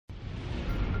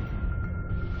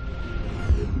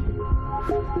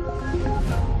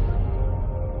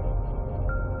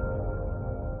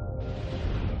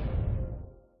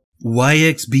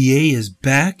YXBA is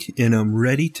back, and I'm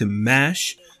ready to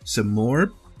mash some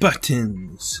more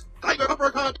buttons.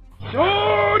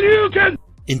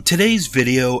 In today's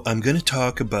video, I'm going to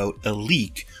talk about a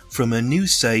leak from a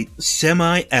news site,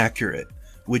 Semi-Accurate,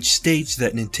 which states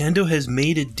that Nintendo has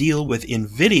made a deal with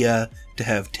Nvidia to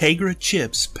have Tegra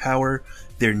chips power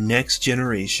their next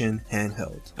generation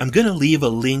handheld. I'm going to leave a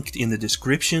link in the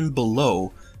description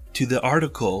below to the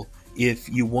article if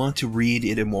you want to read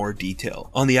it in more detail.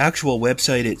 On the actual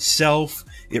website itself,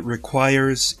 it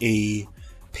requires a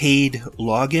paid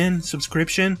login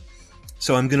subscription,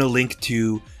 so I'm going to link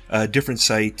to a different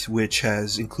site which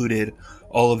has included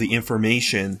all of the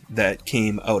information that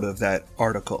came out of that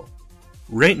article.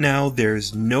 Right now,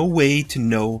 there's no way to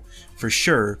know for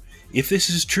sure if this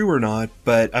is true or not,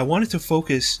 but I wanted to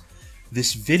focus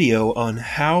this video on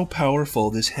how powerful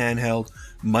this handheld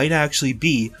might actually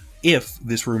be if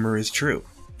this rumor is true.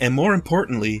 And more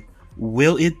importantly,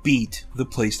 will it beat the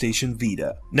PlayStation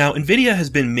Vita? Now, Nvidia has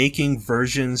been making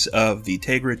versions of the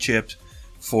Tegra chip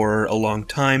for a long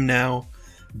time now,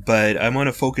 but I want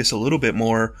to focus a little bit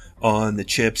more on the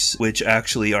chips which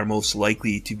actually are most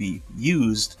likely to be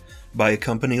used by a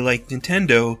company like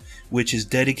Nintendo, which is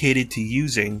dedicated to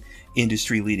using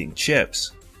industry-leading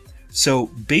chips. So,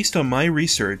 based on my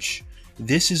research,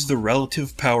 this is the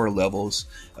relative power levels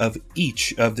of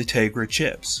each of the Tegra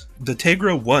chips. The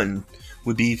Tegra 1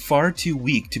 would be far too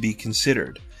weak to be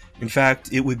considered. In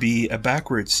fact, it would be a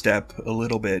backward step a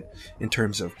little bit in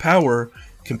terms of power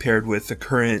compared with the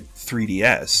current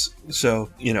 3DS. So,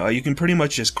 you can pretty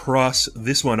much just cross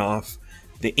this one off.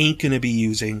 They ain't going to be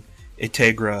using a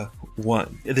Tegra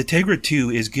 1. The Tegra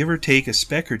 2 is give or take a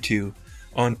spec or two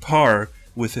on par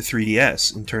with the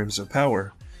 3DS in terms of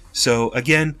power. So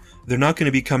again, they're not going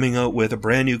to be coming out with a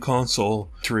brand new console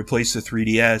to replace the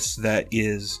 3DS that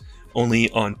is only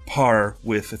on par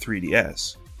with the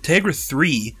 3DS. Tegra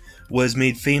 3 was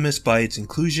made famous by its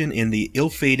inclusion in the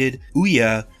ill-fated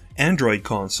Ouya Android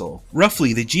console.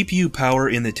 Roughly, the GPU power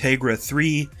in the Tegra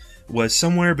 3 was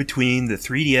somewhere between the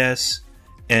 3DS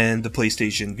and the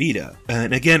PlayStation Vita.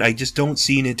 And again, I just don't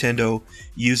see Nintendo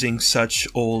using such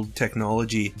old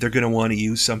technology. They're going to want to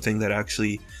use something that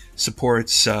actually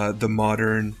supports the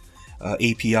modern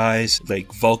APIs like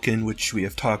Vulkan, which we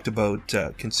have talked about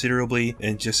considerably,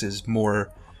 and just is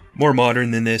more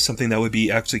modern than this, something that would be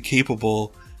actually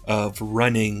capable of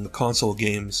running console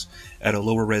games at a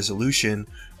lower resolution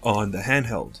on the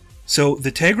handheld. So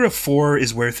the Tegra 4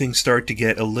 is where things start to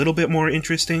get a little bit more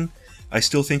interesting. I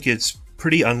still think it's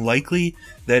pretty unlikely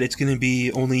that it's going to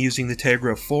be only using the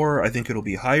Tegra 4. I think it'll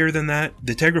be higher than that.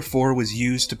 The Tegra 4 was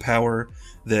used to power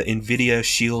the Nvidia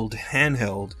Shield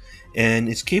handheld, and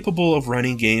it's capable of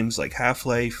running games like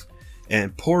Half-Life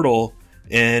and Portal,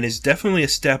 and is definitely a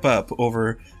step up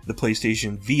over the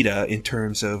PlayStation Vita in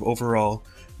terms of overall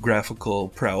graphical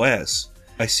prowess.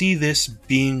 I see this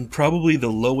being probably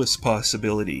the lowest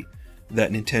possibility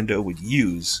that Nintendo would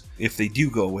use if they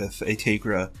do go with a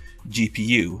Tegra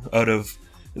GPU out of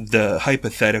the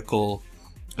hypothetical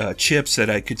chips that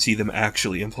I could see them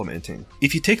actually implementing.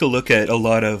 If you take a look at a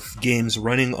lot of games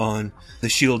running on the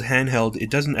Shield handheld, it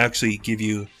doesn't actually give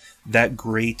you that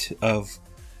great of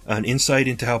an insight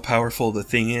into how powerful the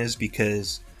thing is,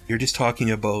 because you're just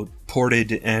talking about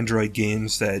ported Android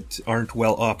games that aren't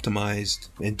well optimized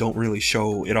and don't really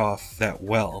show it off that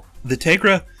well. The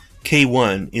Tegra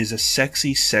K1 is a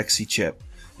sexy chip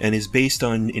and is based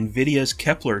on Nvidia's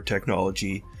Kepler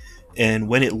technology, and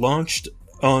when it launched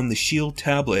on the Shield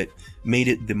tablet, made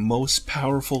it the most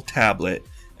powerful tablet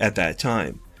at that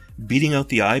time, beating out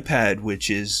the iPad, which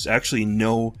is actually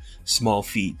no small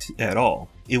feat at all.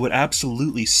 It would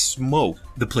absolutely smoke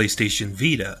the PlayStation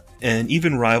Vita, and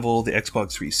even rival the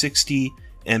Xbox 360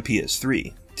 and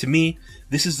PS3. To me,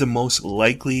 this is the most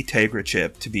likely Tegra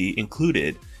chip to be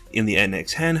included in the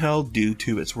NX handheld due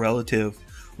to its relative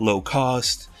low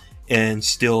cost and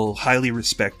still highly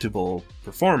respectable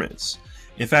performance.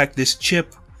 In fact, this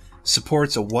chip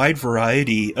supports a wide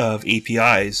variety of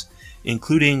APIs,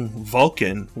 including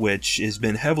Vulkan, which has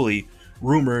been heavily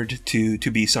rumored to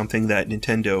be something that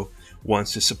Nintendo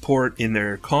wants to support in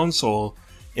their console,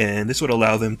 and this would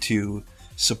allow them to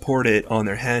support it on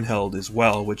their handheld as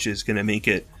well, which is going to make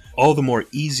it all the more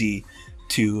easy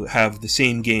to have the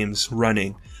same games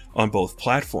running on both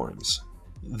platforms.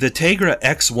 The Tegra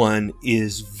X1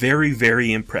 is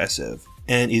very impressive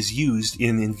and is used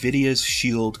in Nvidia's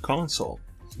Shield console.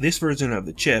 This version of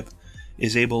the chip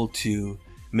is able to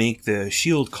make the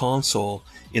Shield console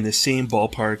in the same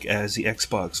ballpark as the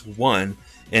Xbox One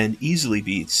and easily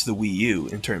beats the Wii U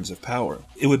in terms of power.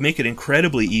 It would make it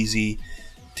incredibly easy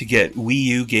to get Wii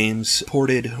U games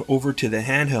ported over to the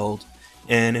handheld,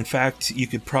 and in fact you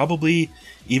could probably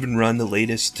even run the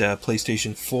latest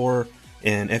PlayStation 4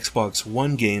 and Xbox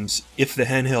One games if the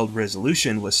handheld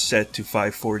resolution was set to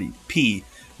 540p.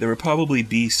 There would probably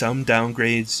be some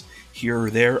downgrades here or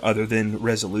there other than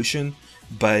resolution,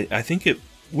 but I think it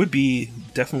would be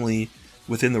definitely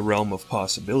within the realm of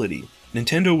possibility.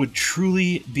 Nintendo would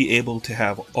truly be able to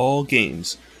have all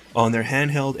games on their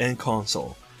handheld and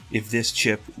console if this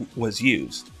chip was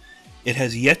used. It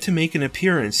has yet to make an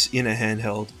appearance in a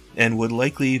handheld and would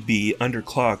likely be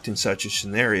underclocked in such a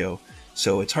scenario,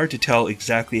 so it's hard to tell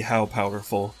exactly how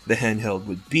powerful the handheld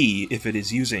would be if it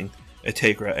is using a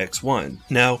Tegra X1.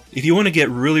 Now, if you want to get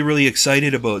really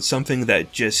excited about something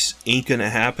that just ain't gonna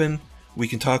happen, we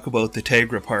can talk about the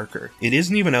Tegra Parker. It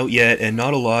isn't even out yet, and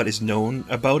not a lot is known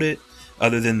about it,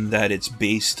 other than that it's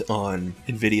based on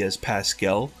Nvidia's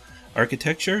Pascal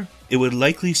architecture. It would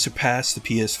likely surpass the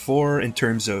PS4 in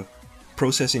terms of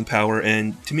processing power,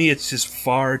 and to me it's just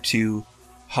far too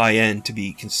high-end to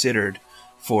be considered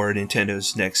for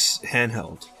Nintendo's next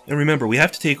handheld. And remember, we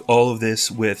have to take all of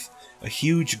this with a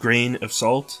huge grain of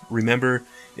salt. Remember,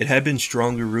 it had been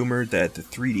strongly rumored that the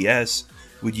 3DS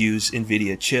would use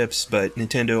Nvidia chips, but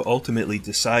Nintendo ultimately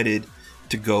decided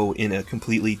to go in a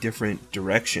completely different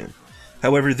direction.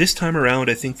 However, this time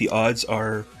around, I think the odds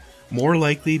are more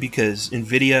likely because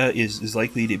Nvidia is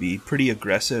likely to be pretty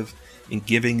aggressive in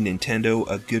giving Nintendo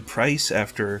a good price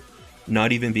after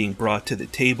not even being brought to the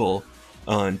table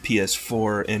on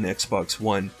PS4 and Xbox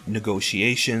One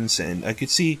negotiations, and I could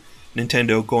see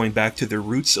Nintendo going back to their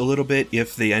roots a little bit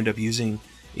if they end up using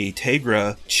a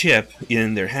Tegra chip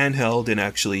in their handheld and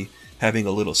actually having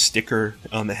a little sticker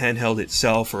on the handheld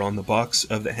itself or on the box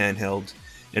of the handheld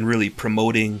and really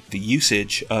promoting the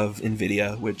usage of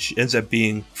Nvidia, which ends up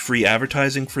being free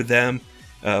advertising for them,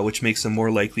 which makes them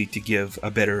more likely to give a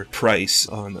better price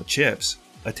on the chips.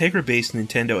 A Tegra-based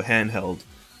Nintendo handheld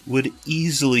would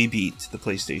easily beat the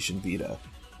PlayStation Vita.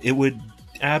 It would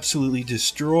absolutely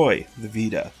destroy the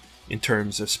Vita in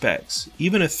terms of specs.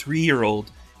 Even a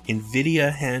 3-year-old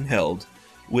Nvidia handheld,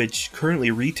 which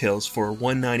currently retails for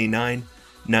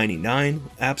 $199.99,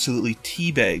 absolutely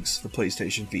teabags the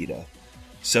PlayStation Vita.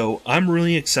 So I'm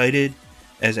really excited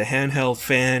as a handheld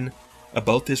fan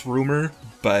about this rumor,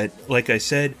 but like I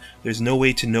said, there's no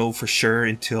way to know for sure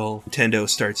until Nintendo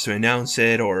starts to announce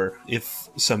it, or if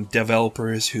some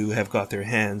developers who have got their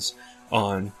hands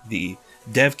on the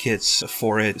dev kits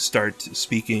for it start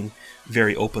speaking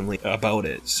very openly about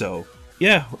it. So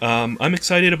yeah, I'm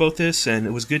excited about this, and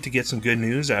it was good to get some good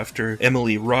news after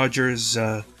Emily Rogers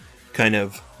kind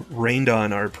of rained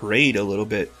on our parade a little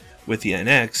bit with the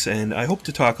NX, and I hope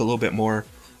to talk a little bit more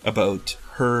about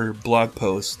her blog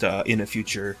post in a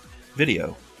future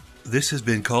video. This has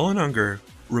been Colin Unger,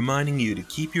 reminding you to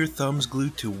keep your thumbs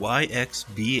glued to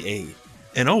YXBA,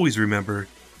 and always remember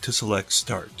to select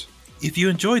Start. If you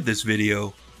enjoyed this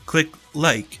video, click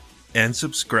like and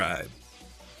subscribe.